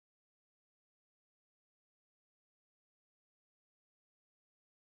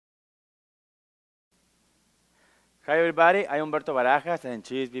Hi everybody, I'm Humberto Barajas and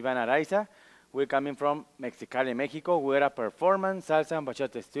she is BIVIANA Raiza. We're coming from Mexicali, Mexico. We're a performance salsa and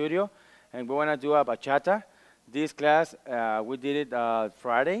bachata studio and we want to do a bachata. This class, we did it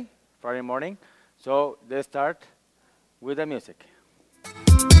Friday morning. So let's start with the music.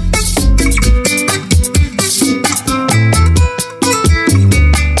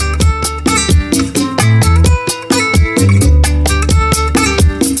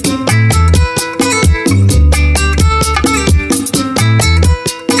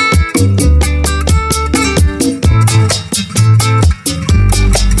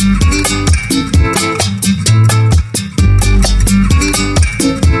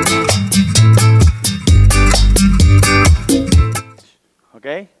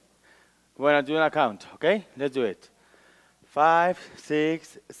 Okay? We're going to do an count, okay? Let's do it. 5,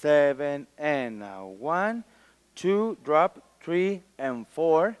 6, 7, and now 1, 2, drop, 3, and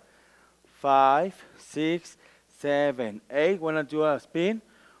 4, 5, 6, 7, 8. We're going to do a spin.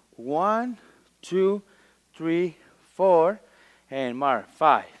 1, 2, 3, 4, and mark.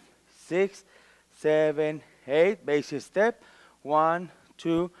 5, 6, 7, 8. Basic step. 1,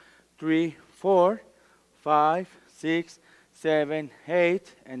 2, 3, 4, 5, 6, 7,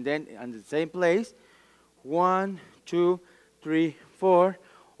 8, and then on the same place, 1, 2, 3, 4,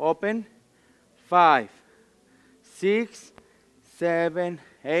 open, 5, 6, 7,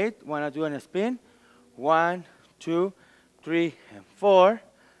 8, want to do a spin, 1, 2, 3, and 4,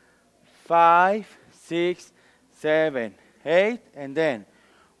 5, 6, 7, 8, and then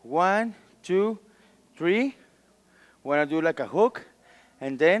 1, 2, 3, want to do like a hook,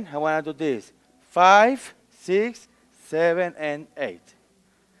 and then I want to do this, 5, 6, 7, and 8.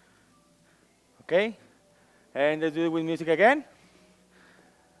 Okay? And let's do it with music again.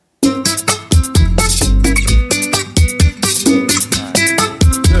 Do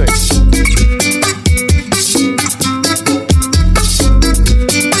it.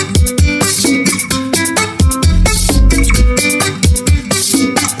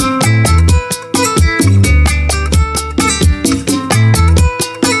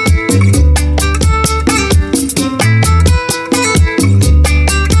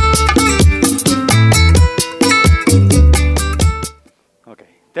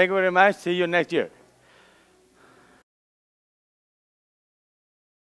 Thank you very much. See you next year.